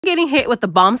Getting hit with the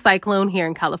bomb cyclone here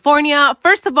in California.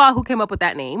 First of all, who came up with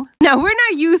that name? Now, we're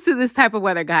not used to this type of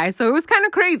weather, guys, so it was kind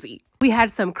of crazy. We had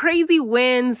some crazy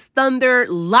winds, thunder,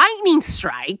 lightning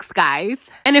strikes, guys.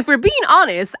 And if we're being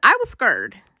honest, I was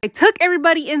scared. I took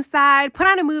everybody inside, put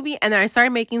on a movie, and then I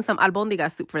started making some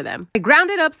Albondigas soup for them. I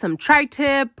grounded up some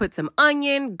tri-tip, put some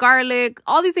onion, garlic,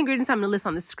 all these ingredients I'm gonna list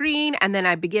on the screen, and then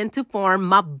I began to form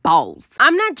my balls.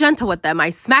 I'm not gentle with them.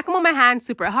 I smack them on my hand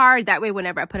super hard. That way,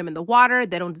 whenever I put them in the water,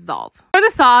 they don't dissolve. For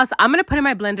the sauce, I'm gonna put in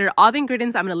my blender all the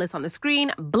ingredients I'm gonna list on the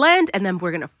screen, blend, and then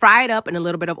we're gonna fry it up in a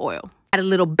little bit of oil. Add a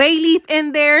little bay leaf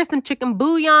in there, some chicken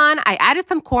bouillon. I added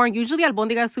some corn. Usually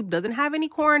Albondigas soup doesn't have any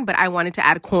corn, but I wanted to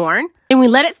add corn. And we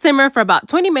let it simmer for about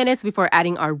 20 minutes before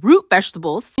adding our root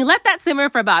vegetables. You let that simmer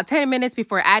for about 10 minutes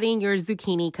before adding your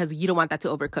zucchini because you don't want that to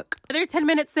overcook. Another 10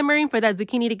 minutes simmering for that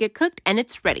zucchini to get cooked, and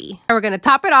it's ready. And we're gonna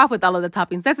top it off with all of the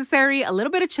toppings necessary, a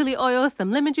little bit of chili oil,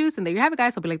 some lemon juice, and there you have it,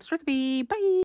 guys. Hope you like this recipe. Bye.